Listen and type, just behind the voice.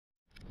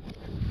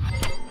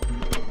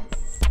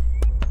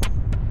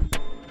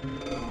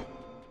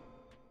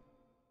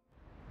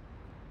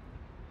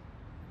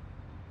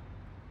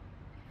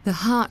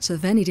The heart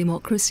of any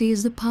democracy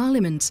is the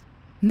parliament.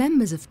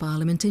 Members of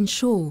parliament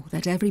ensure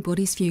that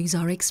everybody's views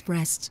are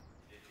expressed.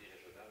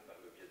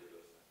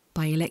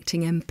 By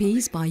electing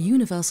MPs by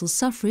universal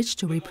suffrage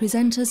to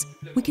represent us,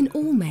 we can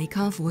all make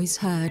our voice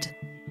heard.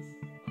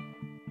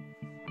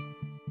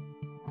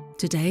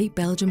 Today,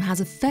 Belgium has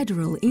a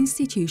federal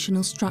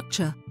institutional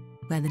structure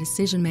where the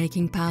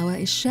decision-making power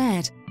is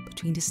shared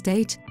between the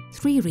state,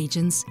 3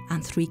 regions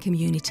and 3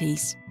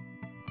 communities.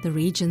 The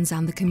regions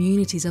and the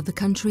communities of the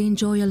country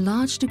enjoy a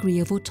large degree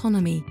of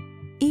autonomy.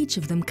 Each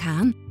of them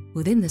can,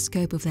 within the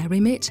scope of their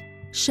remit,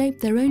 shape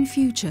their own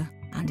future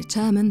and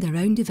determine their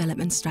own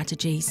development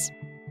strategies.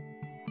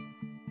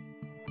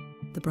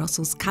 The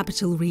Brussels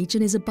Capital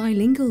Region is a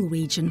bilingual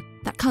region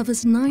that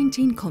covers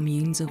 19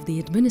 communes of the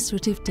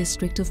administrative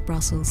district of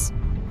Brussels.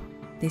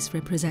 This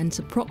represents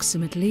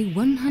approximately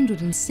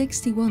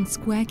 161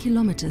 square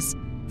kilometers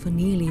for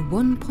nearly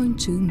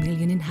 1.2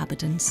 million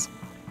inhabitants.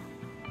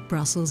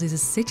 Brussels is a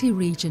city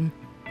region.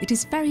 It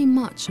is very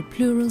much a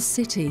plural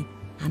city,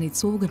 and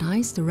it's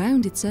organized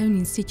around its own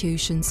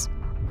institutions.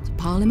 The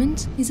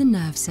Parliament is a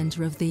nerve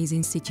center of these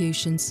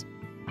institutions.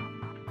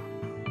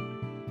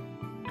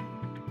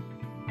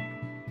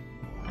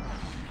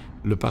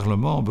 Le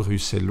Parlement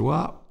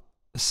bruxellois,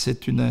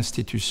 c'est une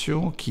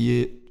institution qui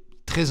est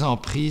très en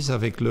prise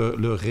avec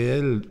le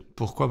réel.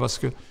 Pourquoi? Parce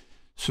que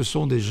ce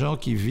sont des gens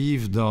qui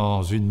vivent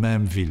dans une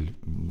même ville,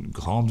 une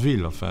grande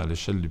ville, enfin à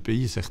l'échelle du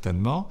pays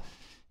certainement,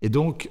 et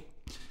donc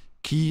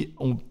qui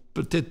ont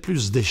peut-être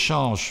plus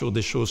d'échanges sur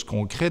des choses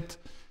concrètes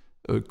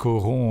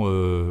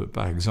qu'auront,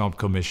 par exemple,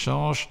 comme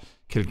échange,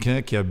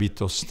 quelqu'un qui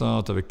habite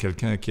Ostende avec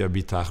quelqu'un qui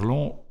habite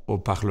Arlon au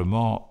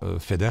Parlement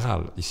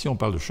fédéral. Ici, on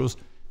parle de choses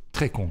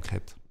très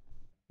concrètes.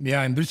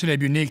 Ja, in Brussel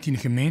heb je 19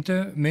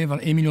 gemeenten, meer van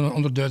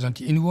 1.100.000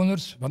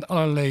 inwoners, van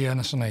allerlei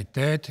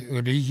nationaliteit,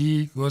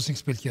 religie,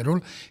 godsdienst speelt geen rol.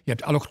 Je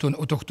hebt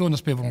autochtonen,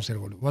 speelt voor ons geen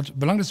rol. Wat het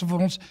belangrijkste voor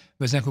ons,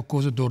 we zijn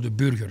gekozen door de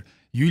burger.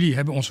 Jullie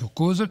hebben ons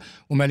gekozen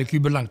om eigenlijk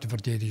uw belang te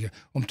verdedigen,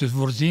 om te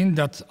voorzien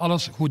dat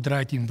alles goed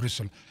draait in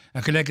Brussel.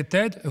 En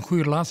tegelijkertijd een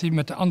goede relatie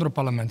met de andere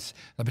parlementen.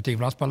 Dat betekent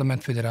Vlaams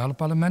parlement, federale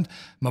parlement.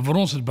 Maar voor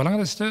ons het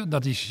belangrijkste,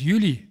 dat is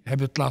jullie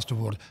hebben het laatste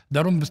woord.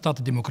 Daarom bestaat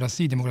de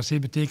democratie. Democratie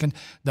betekent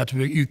dat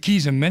we u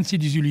kiezen, mensen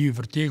die jullie u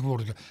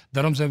vertegenwoordigen.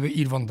 Daarom zijn we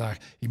hier vandaag.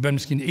 Ik ben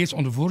misschien eerst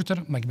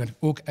ondervoorzitter, maar ik ben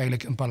ook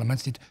eigenlijk een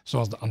parlementslid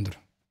zoals de anderen.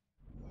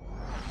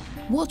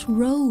 What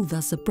role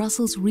does the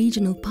Brussels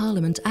Regional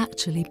Parliament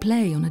actually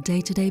play on a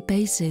day-to-day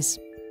basis?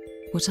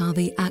 What are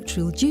the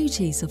actual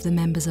duties of the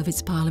members of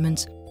its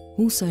parliament,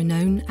 also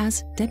known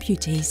as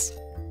deputies?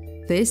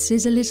 This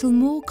is a little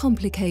more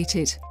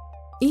complicated.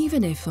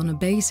 Even if on a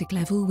basic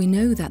level we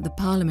know that the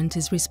parliament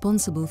is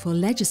responsible for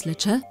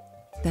legislature,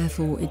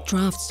 therefore it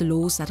drafts the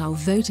laws that are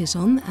voted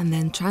on and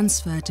then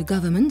transferred to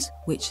government,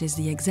 which is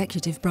the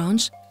executive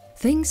branch,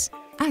 things,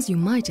 as you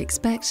might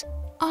expect,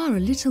 are a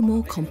little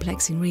more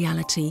complex in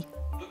reality.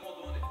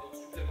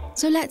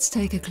 So let's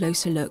take a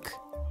closer look.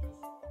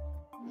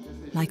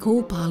 Like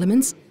all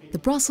parliaments, the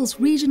Brussels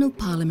Regional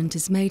Parliament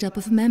is made up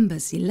of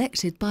members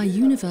elected by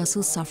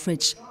universal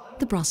suffrage,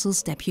 the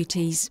Brussels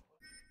deputies.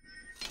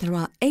 There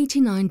are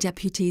 89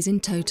 deputies in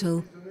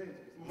total,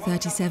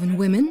 37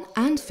 women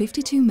and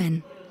 52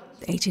 men.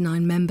 The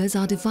 89 members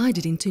are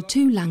divided into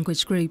 2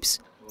 language groups.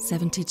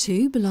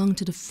 72 belong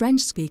to the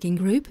French-speaking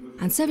group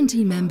and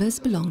 17 members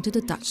belong to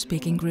the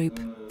Dutch-speaking group.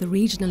 The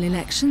regional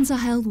elections are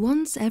held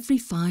once every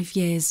 5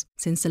 years.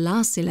 Since the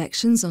last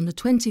elections on the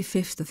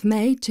 25th of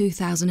May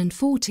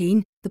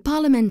 2014, the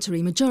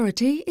parliamentary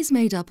majority is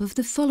made up of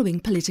the following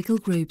political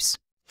groups: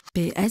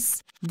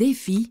 PS,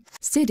 DFI,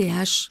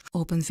 CDH,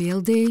 Open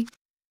VLD,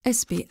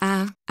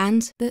 SPA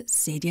and the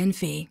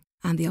CD&V.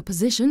 And the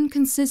opposition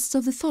consists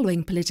of the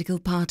following political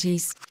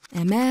parties: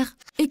 MR,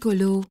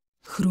 Ecolo,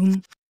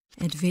 Groen,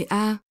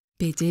 N-VA,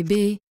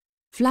 PTB,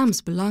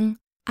 Vlaams Belang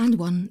and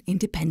 1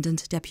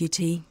 independent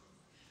deputy.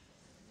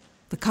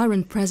 The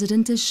current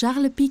president is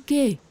Charles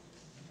Piquet.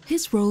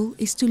 His role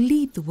is to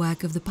lead the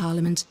work of the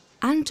parliament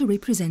and to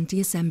represent the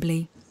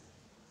assembly.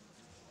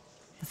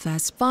 The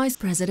first vice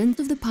president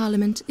of the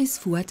parliament is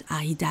Fouad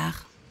Aïdar.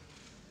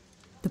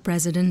 The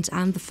president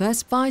and the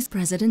first vice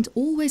president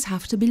always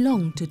have to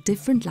belong to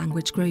different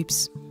language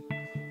groups.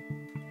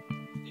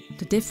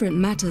 The different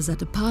matters that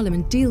the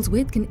Parliament deals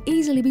with can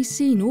easily be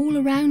seen all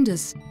around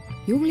us.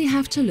 You only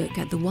have to look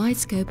at the wide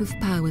scope of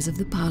powers of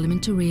the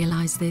Parliament to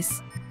realise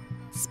this.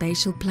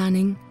 Spatial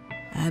planning,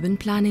 urban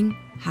planning,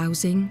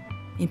 housing,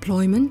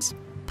 employment,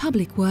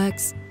 public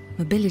works,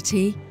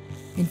 mobility,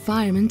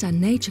 environment and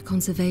nature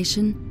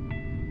conservation,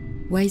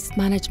 waste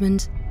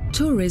management,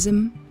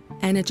 tourism,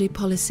 energy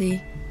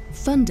policy,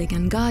 funding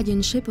and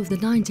guardianship of the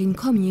 19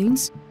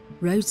 communes,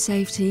 road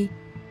safety,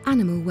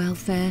 animal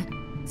welfare,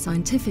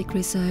 scientific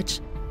research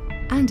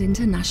and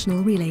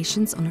international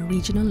relations on a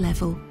regional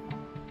level.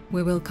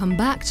 We will come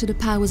back to the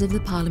powers of the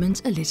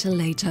Parliament a little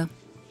later.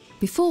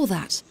 Before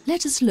that,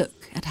 let us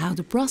look at how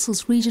the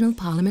Brussels Regional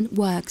Parliament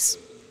works.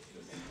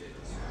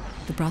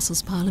 The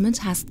Brussels Parliament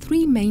has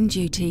 3 main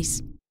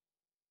duties.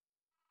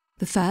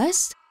 The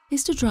first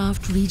is to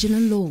draft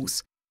regional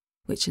laws,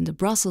 which in the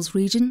Brussels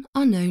region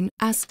are known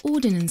as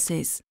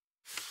ordinances.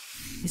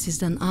 This is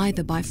done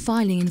either by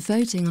filing and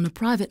voting on a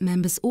private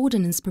member's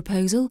ordinance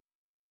proposal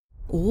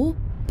or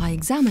by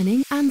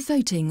examining and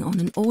voting on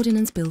an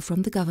ordinance bill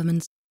from the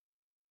government.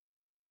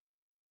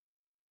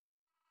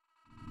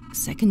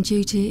 Second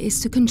duty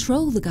is to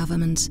control the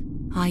government,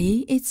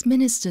 i.e. its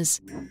ministers,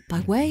 by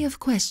way of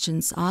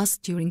questions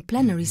asked during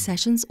plenary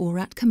sessions or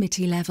at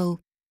committee level.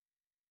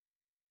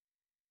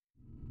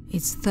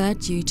 Its third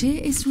duty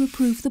is to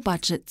approve the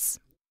budgets.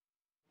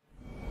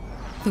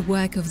 The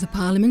work of the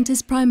Parliament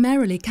is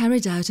primarily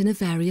carried out in the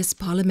various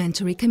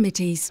parliamentary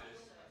committees.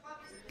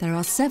 There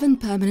are 7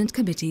 permanent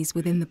committees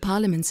within the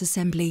Parliament's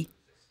Assembly.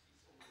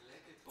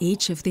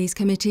 Each of these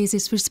committees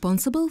is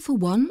responsible for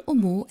one or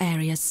more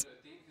areas.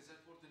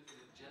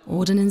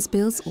 Ordinance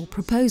bills or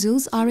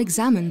proposals are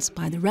examined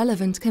by the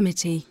relevant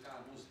committee.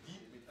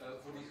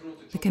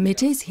 The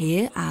committees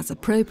hear, as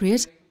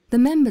appropriate, the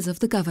members of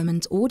the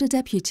government or the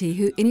deputy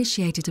who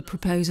initiated a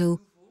proposal,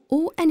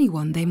 or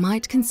anyone they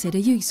might consider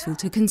useful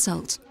to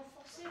consult.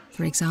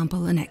 For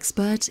example, an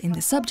expert in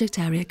the subject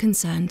area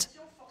concerned.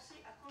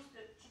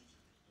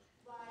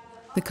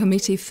 The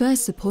committee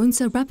first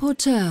appoints a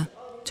rapporteur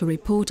to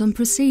report on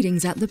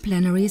proceedings at the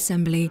plenary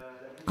assembly,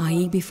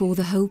 i.e. before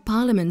the whole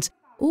Parliament,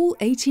 all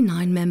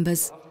 89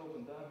 members.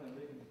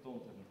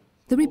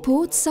 The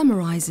report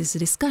summarises the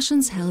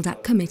discussions held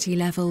at committee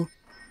level.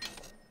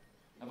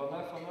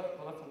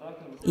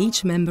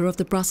 Each member of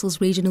the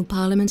Brussels Regional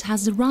Parliament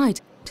has the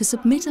right to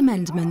submit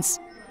amendments,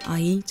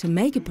 i.e. to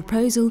make a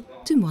proposal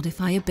to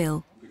modify a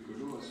bill.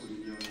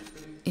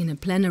 In a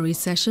plenary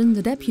session,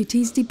 the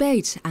deputies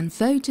debate and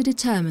vote to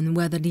determine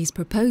whether these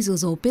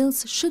proposals or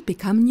bills should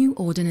become new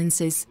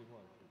ordinances.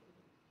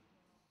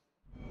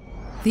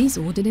 These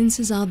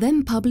ordinances are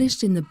then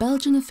published in the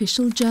Belgian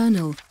official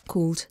journal,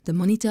 called the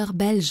Moniteur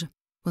Belge.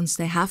 Once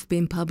they have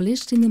been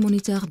published in the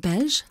Moniteur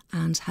Belge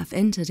and have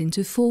entered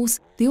into force,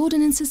 the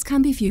ordinances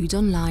can be viewed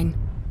online.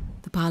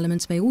 The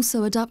Parliament may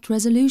also adopt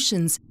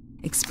resolutions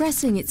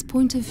expressing its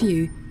point of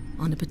view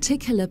on a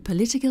particular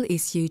political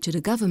issue to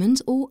the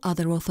government or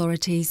other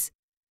authorities.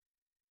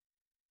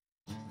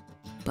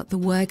 But the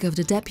work of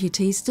the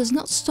deputies does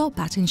not stop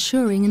at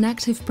ensuring an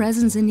active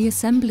presence in the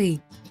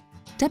Assembly.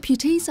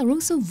 Deputies are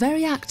also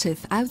very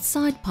active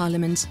outside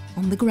Parliament,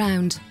 on the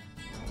ground.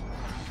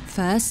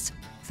 First,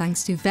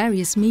 thanks to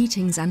various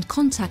meetings and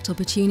contact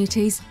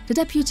opportunities, the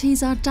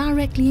deputies are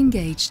directly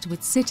engaged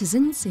with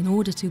citizens in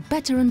order to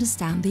better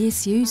understand the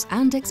issues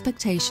and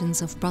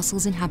expectations of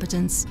Brussels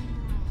inhabitants.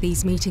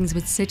 These meetings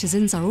with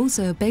citizens are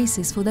also a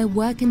basis for their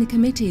work in the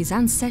committees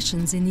and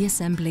sessions in the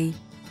Assembly.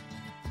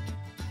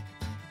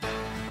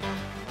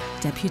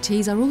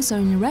 Deputies are also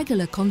in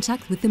regular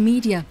contact with the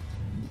media.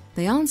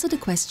 They answer the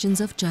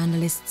questions of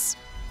journalists.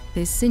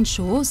 This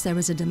ensures there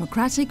is a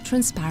democratic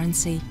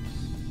transparency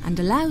and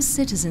allows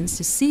citizens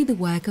to see the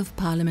work of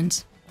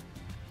Parliament.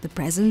 The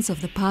presence of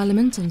the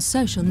Parliament on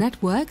social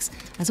networks,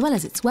 as well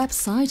as its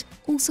website,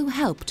 also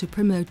help to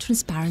promote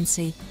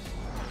transparency.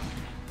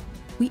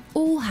 We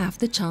all have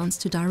the chance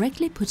to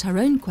directly put our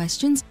own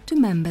questions to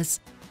members,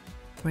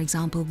 for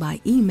example by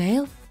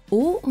email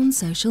or on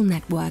social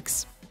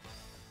networks.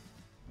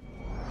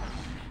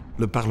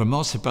 Le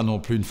Parlement, ce n'est pas non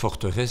plus une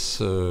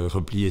forteresse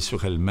repliée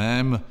sur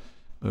elle-même,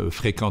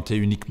 fréquentée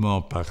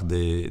uniquement par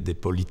des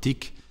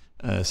politiques.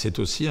 C'est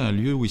aussi un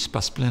lieu où il se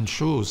passe plein de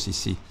choses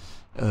ici.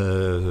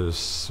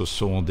 Ce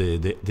sont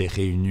des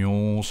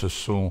réunions, ce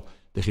sont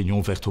des réunions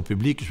ouvertes au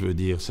public, je veux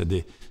dire. C'est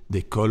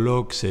des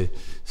colloques,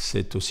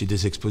 c'est aussi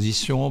des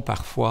expositions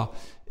parfois.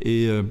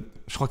 Et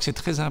je crois que c'est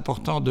très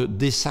important de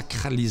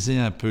désacraliser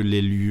un peu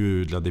les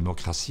lieux de la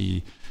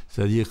démocratie.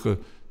 C'est-à-dire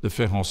de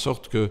faire en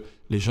sorte que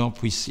les gens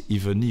puissent y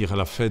venir à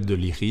la fête de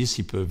l'Iris,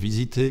 ils peuvent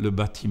visiter le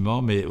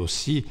bâtiment, mais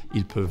aussi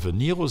ils peuvent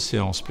venir aux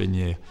séances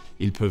plénières,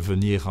 ils peuvent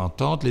venir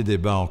entendre les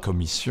débats en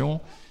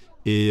commission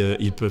et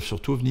ils peuvent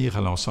surtout venir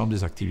à l'ensemble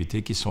des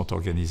activités qui sont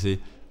organisées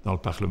dans le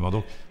Parlement.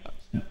 Donc,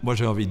 moi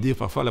j'ai envie de dire,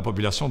 parfois la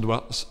population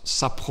doit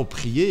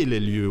s'approprier les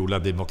lieux où la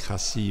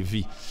démocratie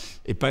vit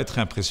et pas être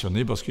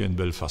impressionné parce qu'il y a une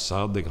belle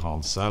façade, des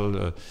grandes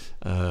salles.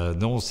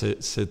 Non,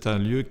 c'est un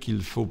lieu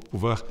qu'il faut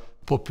pouvoir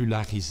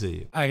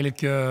populariseren.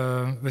 Eigenlijk,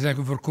 we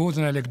zijn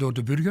verkozen eigenlijk door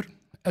de burger.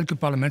 Elke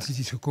parlementslid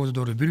is gekozen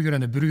door de burger en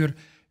de burger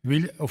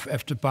wil of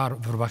heeft een paar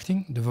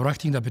verwachtingen. De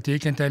verwachting dat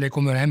betekent eigenlijk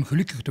om hem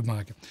gelukkig te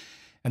maken.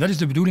 En dat is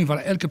de bedoeling van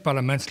elke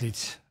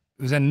parlementslid.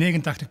 We zijn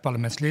 89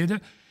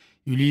 parlementsleden.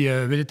 Jullie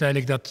willen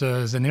eigenlijk dat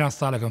ze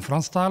Nederlandstalig en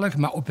Franstalig,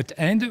 maar op het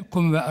einde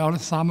komen we alle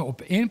samen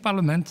op één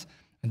parlement.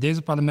 En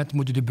deze parlement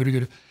moet de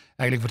burger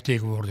eigenlijk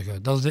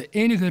vertegenwoordigen. Dat is de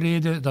enige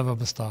reden dat we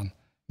bestaan.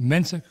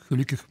 Mensen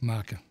gelukkig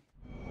maken.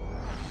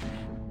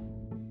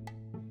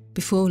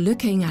 Before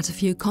looking at a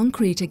few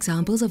concrete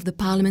examples of the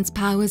Parliament's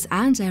powers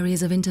and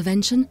areas of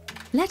intervention,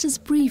 let us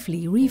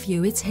briefly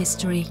review its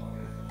history.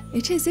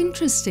 It is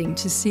interesting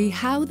to see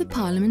how the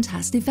Parliament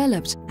has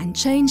developed and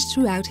changed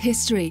throughout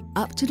history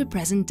up to the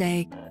present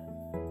day.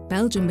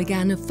 Belgium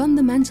began a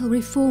fundamental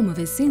reform of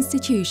its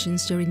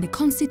institutions during the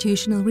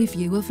Constitutional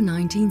Review of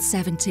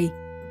 1970.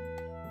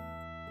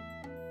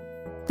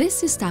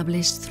 This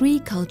established three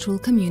cultural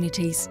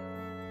communities: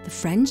 the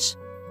French,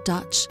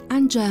 Dutch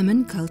and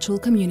German cultural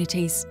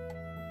communities.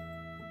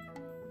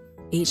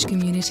 Each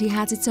community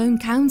had its own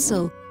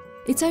council,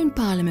 its own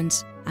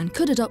parliament, and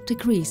could adopt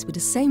decrees with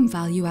the same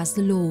value as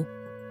the law.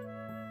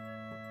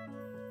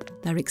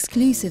 Their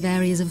exclusive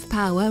areas of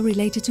power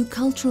related to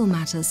cultural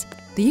matters,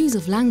 the use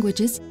of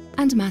languages,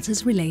 and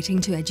matters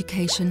relating to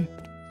education.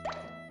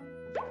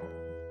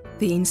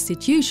 The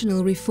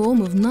institutional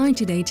reform of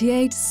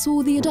 1988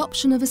 saw the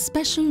adoption of a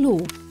special law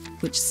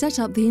which set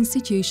up the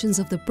institutions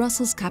of the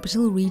Brussels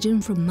Capital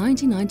Region from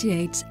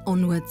 1998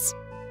 onwards.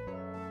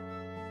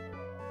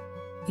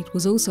 It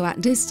was also at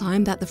this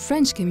time that the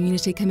French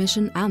Community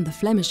Commission and the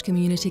Flemish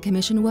Community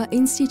Commission were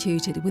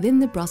instituted within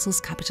the Brussels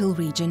Capital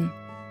Region.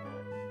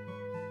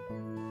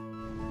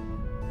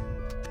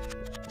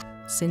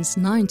 Since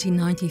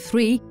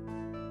 1993,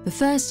 the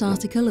first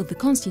article of the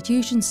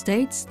Constitution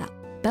states that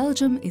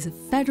Belgium is a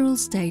federal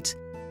state,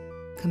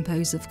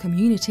 composed of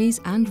communities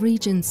and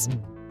regions.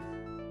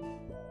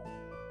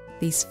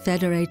 These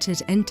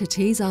federated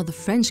entities are the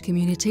French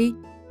community,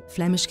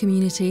 Flemish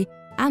community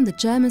and the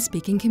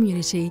German-speaking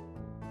community,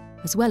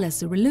 as well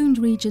as the Walloon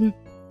region,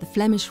 the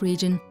Flemish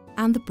region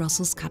and the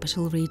Brussels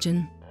Capital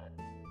Region.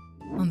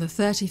 On the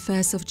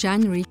 31st of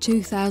January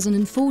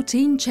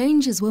 2014,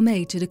 changes were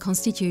made to the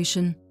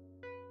Constitution.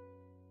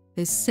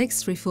 This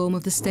sixth reform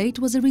of the state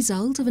was a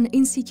result of an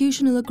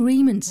institutional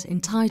agreement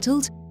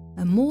entitled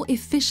 "A More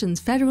Efficient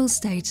Federal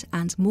State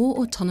and More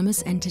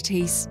Autonomous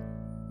Entities."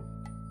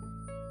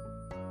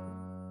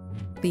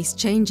 These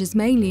changes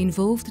mainly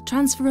involved the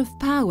transfer of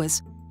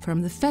powers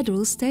from the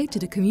federal state to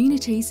the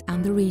communities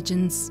and the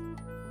regions.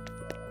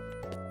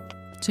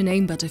 To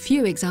name but a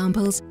few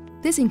examples,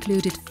 this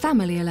included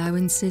family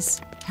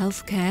allowances,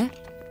 healthcare,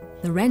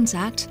 the Rent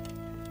Act,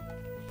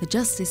 the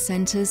Justice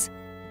Centres,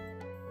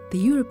 the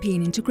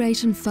European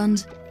Integration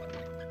Fund,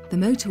 the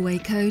Motorway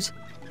Code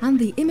and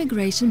the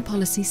Immigration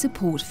Policy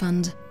Support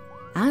Fund,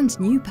 and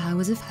new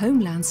powers of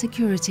homeland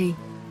security.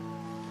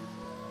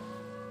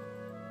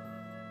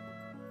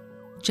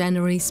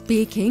 Generally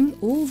speaking,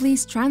 all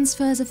these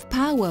transfers of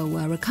power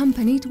were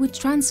accompanied with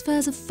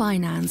transfers of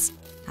finance,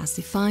 as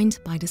defined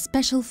by the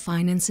Special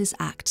Finances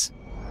Act.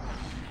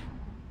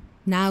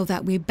 Now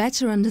that we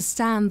better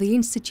understand the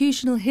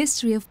institutional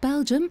history of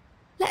Belgium,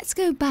 let's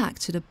go back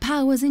to the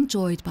powers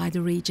enjoyed by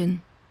the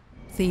region.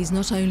 These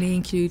not only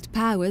include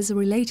powers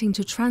relating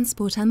to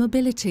transport and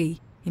mobility,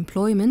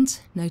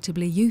 employment,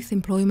 notably youth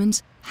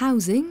employment,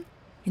 housing,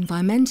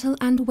 environmental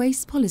and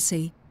waste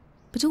policy,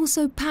 but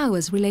also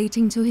powers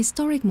relating to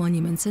historic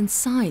monuments and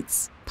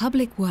sites,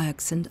 public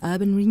works and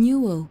urban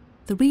renewal,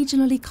 the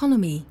regional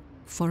economy,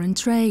 foreign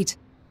trade,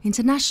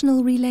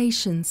 international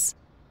relations,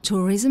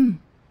 tourism,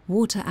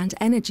 water and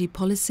energy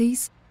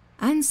policies,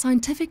 and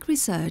scientific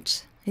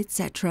research,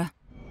 etc.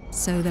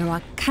 So there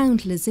are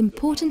countless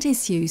important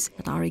issues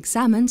that are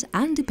examined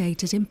and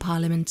debated in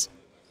Parliament.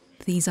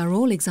 These are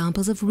all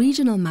examples of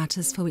regional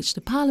matters for which the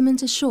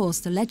Parliament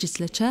assures the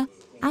legislature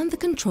and the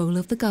control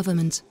of the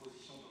government.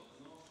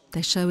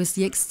 They show us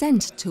the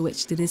extent to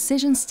which the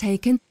decisions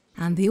taken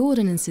and the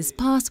ordinances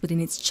passed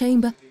within its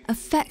chamber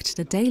affect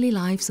the daily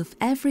lives of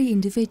every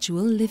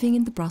individual living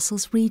in the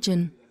Brussels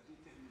region.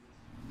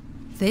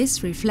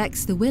 This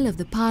reflects the will of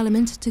the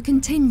Parliament to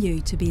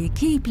continue to be a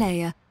key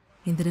player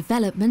in the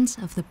development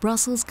of the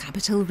Brussels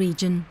Capital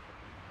Region.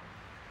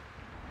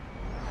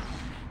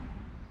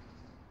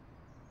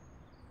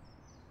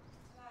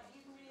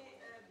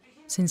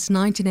 Since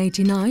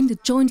 1989, the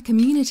Joint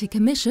Community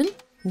Commission,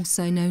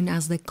 also known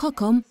as the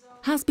COCOM,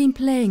 has been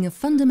playing a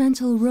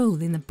fundamental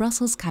role in the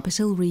Brussels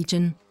Capital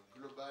Region.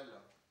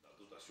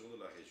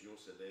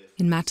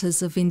 In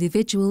matters of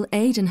individual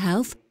aid and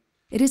health,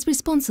 it is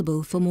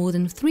responsible for more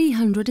than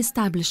 300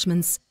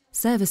 establishments,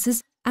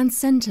 services and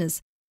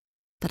centres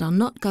that are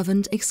not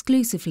governed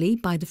exclusively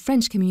by the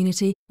French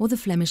community or the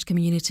Flemish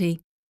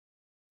community.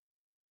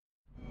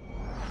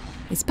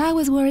 Its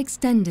powers were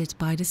extended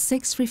by the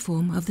sixth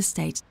reform of the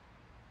state.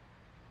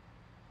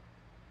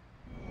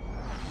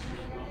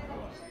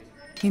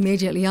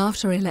 Immediately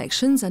after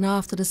elections and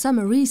after the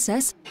summer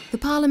recess, the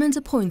Parliament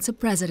appoints a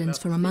president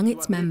from among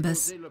its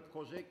members,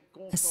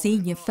 a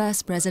senior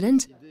first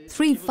president,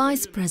 3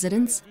 vice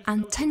presidents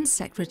and 10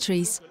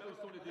 secretaries.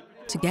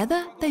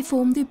 Together they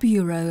form the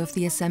Bureau of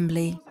the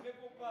Assembly.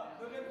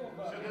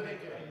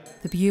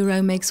 The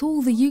Bureau makes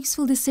all the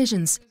useful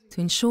decisions to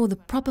ensure the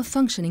proper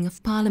functioning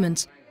of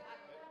Parliament.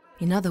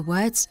 In other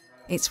words,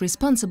 it's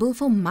responsible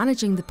for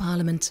managing the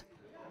Parliament.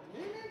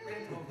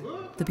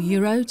 The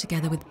Bureau,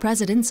 together with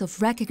presidents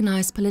of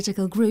recognised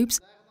political groups,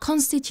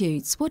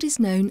 constitutes what is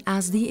known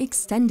as the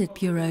Extended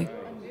Bureau.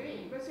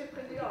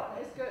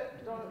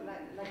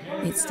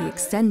 It's the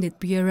Extended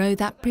Bureau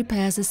that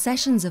prepares the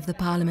sessions of the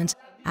Parliament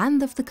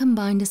and of the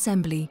Combined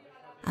Assembly,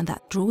 and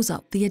that draws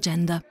up the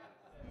agenda.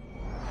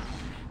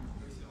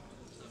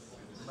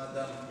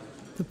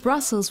 The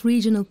Brussels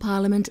Regional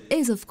Parliament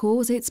is, of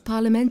course, its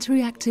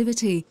parliamentary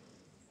activity,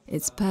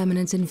 its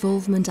permanent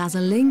involvement as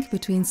a link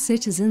between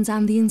citizens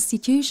and the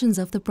institutions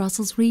of the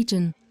Brussels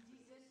region.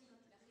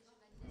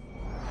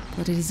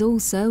 but it is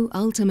also,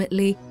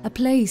 ultimately, a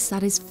place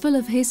that is full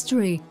of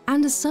history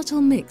and a subtle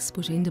mix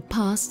between the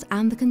past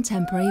and the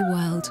contemporary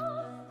world.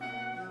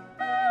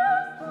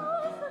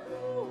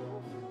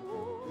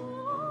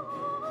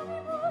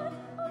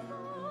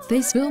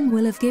 This film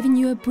will have given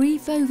you a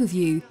brief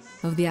overview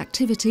of the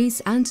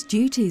activities and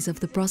duties of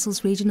the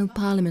Brussels Regional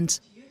Parliament.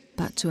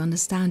 But to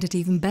understand it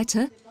even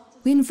better,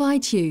 we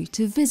invite you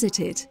to visit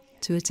it,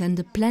 to attend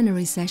a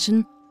plenary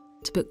session,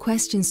 to put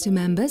questions to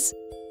members,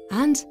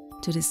 and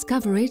to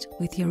discover it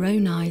with your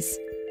own eyes.